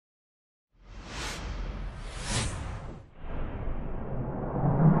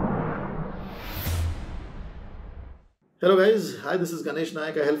Hello guys, hi, this is Ganesh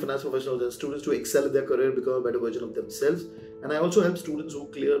Nayak. I help finance professionals and students to excel in their career, become a better version of themselves. And I also help students who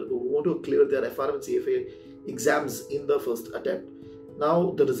want to clear their FRM and CFA exams in the first attempt.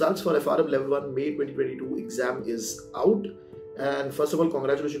 Now, the results for FRM Level 1 May 2022 exam is out. And first of all,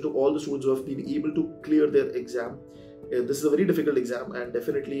 congratulations to all the students who have been able to clear their exam. This is a very difficult exam, and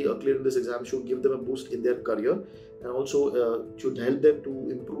definitely clearing this exam should give them a boost in their career, and also should help them to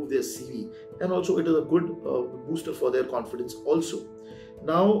improve their CV, and also it is a good booster for their confidence also.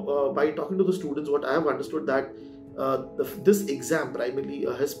 Now, by talking to the students, what I have understood that this exam primarily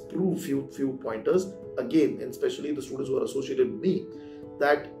has proved few pointers again, and especially the students who are associated with me,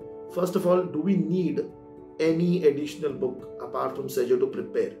 that first of all, do we need any additional book apart from Seja to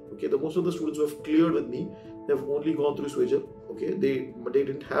prepare? Okay, the most of the students who have cleared with me, they have only gone through Seja. Okay, they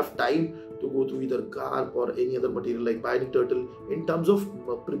didn't have time to go through either GARP or any other material like Binding Turtle in terms of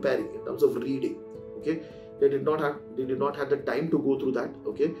preparing, in terms of reading. Okay, they did not have the time to go through that.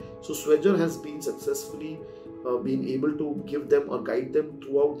 Okay, so Swedger has been successfully been able to give them or guide them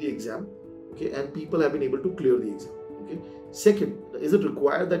throughout the exam. Okay, and people have been able to clear the exam. Okay. Second, is it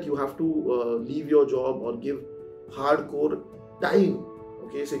required that you have to leave your job or give hardcore time?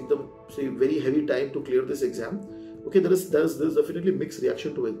 Okay, so say very heavy time to clear this exam. Okay, there's definitely mixed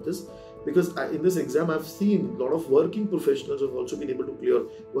reaction to this, because in this exam I've seen a lot of working professionals who have also been able to clear.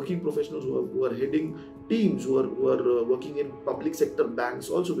 Working professionals who are heading teams, who are working in public sector banks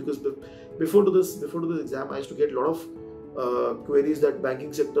also, because before to this exam I used to get a lot of queries that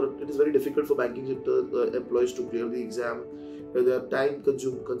banking sector, it is very difficult for banking sector employees to clear the exam. Their time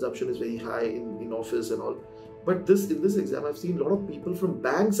consumption is very high in office and all. But in this exam, I've seen a lot of people from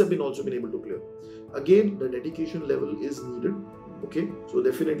banks have also been able to clear. Again, the dedication level is needed. Okay, so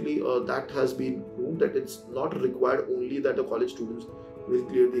definitely that has been proved that it's not required only that a college students will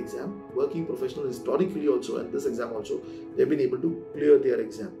clear the exam. Working professionals historically also, and this exam also, they've been able to clear their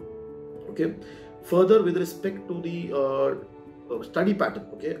exam. Okay. Further, with respect to the study pattern,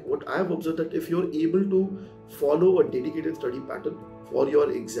 okay, what I have observed that if you're able to follow a dedicated study pattern for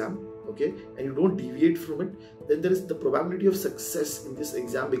your exam, okay, and you don't deviate from it, then there is the probability of success in this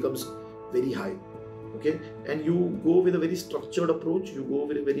exam becomes very high. Okay, and you go with a very structured approach, you go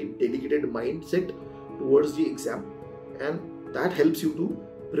with a very dedicated mindset towards the exam, and that helps you to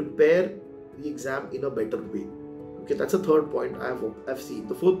prepare the exam in a better way. Okay, that's a third point I've seen.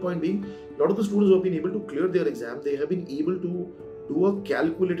 The fourth point being, a lot of the students who have been able to clear their exam, they have been able to do a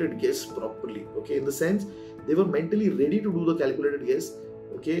calculated guess properly. Okay, in the sense they were mentally ready to do the calculated guess.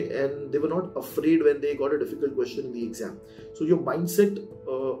 Okay, and they were not afraid when they got a difficult question in the exam. So your mindset,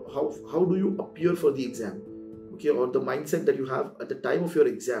 how do you appear for the exam? Okay, or the mindset that you have at the time of your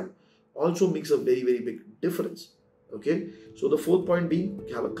exam also makes a very big difference. Okay, so the fourth point being,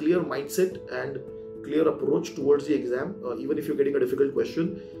 have a clear mindset and clear approach towards the exam. Even if you're getting a difficult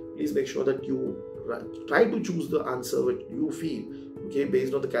question, please make sure that you try to choose the answer which you feel, okay,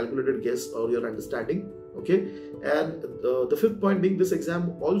 based on the calculated guess or your understanding. Okay, and the fifth point being, this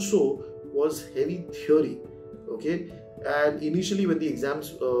exam also was heavy theory. Okay, and initially when the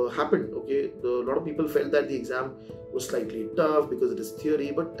exams happened, okay, a lot of people felt that the exam was slightly tough because it is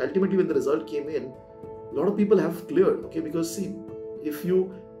theory, but ultimately when the result came in, a lot of people have cleared. Okay, because see, if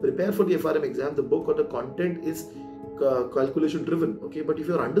you prepare for the FRM exam, the book or the content is calculation driven. Okay, but if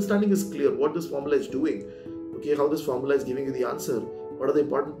your understanding is clear, what this formula is doing, okay, how this formula is giving you the answer, what are the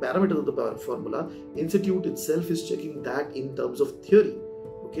important parameters of the formula, institute itself is checking that in terms of theory.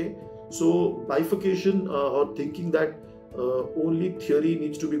 Okay, so bifurcation or thinking that only theory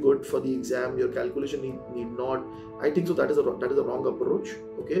needs to be good for the exam, your calculation need not, I think so that is a wrong approach.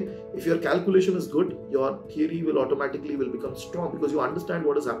 Okay, if your calculation is good, your theory will automatically become strong, because you understand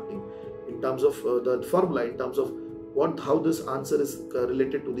what is happening in terms of the formula, in terms of how this answer is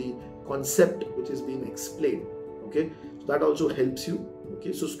related to the concept which is being explained. Okay, so that also helps you.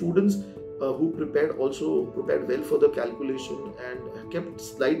 Okay, so students who prepared well for the calculation and kept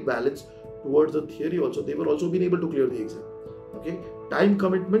slight balance towards the theory also, they were also been able to clear the exam. Okay, time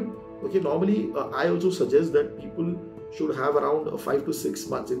commitment. Okay, normally I also suggest that people should have around 5 to 6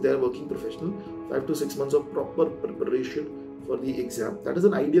 months, if they are working professional, 5 to 6 months of proper preparation for the exam. That is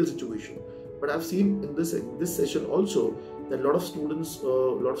an ideal situation. But I've seen in this session also that a lot of students,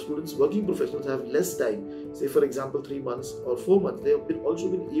 working professionals, have less time. Say for example 3 months or 4 months, they have also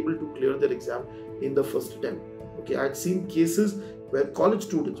been able to clear their exam in the first attempt. Okay, I've seen cases where college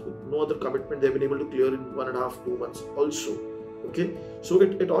students with no other commitment, they've been able to clear in 1.5 to 2 months also. Okay, so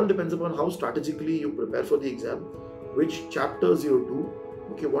it all depends upon how strategically you prepare for the exam, which chapters you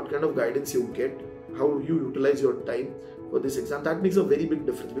do, okay, what kind of guidance you get, how you utilize your time for this exam. That makes a very big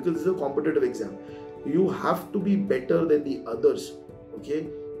difference, because this is a competitive exam. you have to be better than the others. Okay,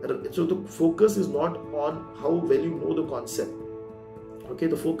 so the focus is not on how well you know the concept. Okay,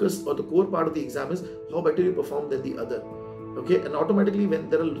 the focus or the core part of the exam is how better you perform than the other. Okay, and automatically when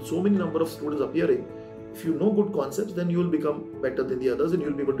there are so many number of students appearing, if you know good concepts, then you will become better than the others and you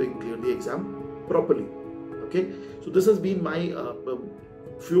will be able to clear the exam properly. Okay, so this has been my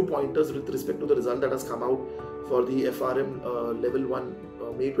few pointers with respect to the result that has come out for the FRM level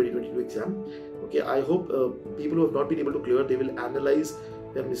 1 May 2022 exam. Okay, I hope people who have not been able to clear, they will analyze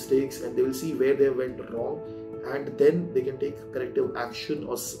their mistakes and they will see where they went wrong, and then they can take corrective action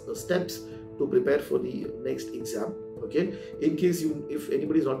or steps to prepare for the next exam. Okay, in case if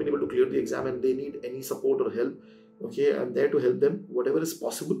anybody has not been able to clear the exam and they need any support or help, okay, I'm there to help them whatever is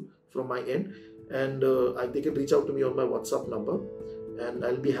possible from my end, and they can reach out to me on my WhatsApp number and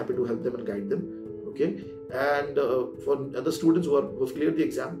I'll be happy to help them and guide them. Okay, and for other students who have cleared the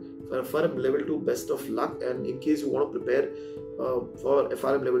exam for FRM level 2, best of luck. And in case you want to prepare for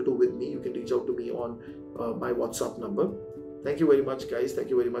FRM level 2 with me, you can reach out to me on my WhatsApp number. Thank you very much, guys. Thank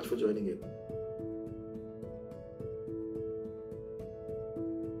you very much for joining in.